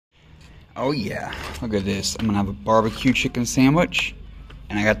Oh yeah, look at this. I'm gonna have a barbecue chicken sandwich,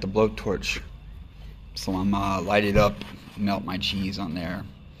 and I got the blowtorch. So I'm light it up, melt my cheese on there.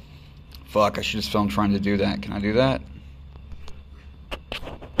 Fuck, I should just film trying to do that. Can I do that?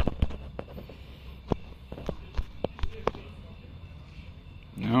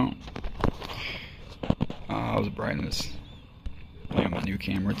 No. How's the brightness? I got my new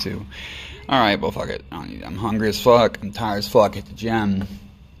camera too. Alright, well fuck it. I'm hungry as fuck. I'm tired as fuck at the gym.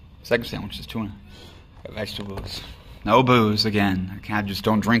 Second sandwich is tuna. Got vegetables. No booze again. I just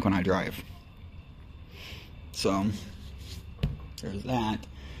don't drink when I drive. So, there's that.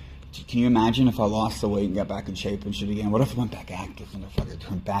 Can you imagine if I lost the weight and got back in shape and shit again? What if I went back active, motherfucker,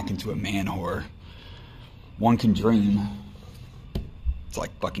 turned back into a man whore? One can dream. It's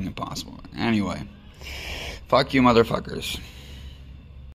like fucking impossible. Anyway, fuck you motherfuckers.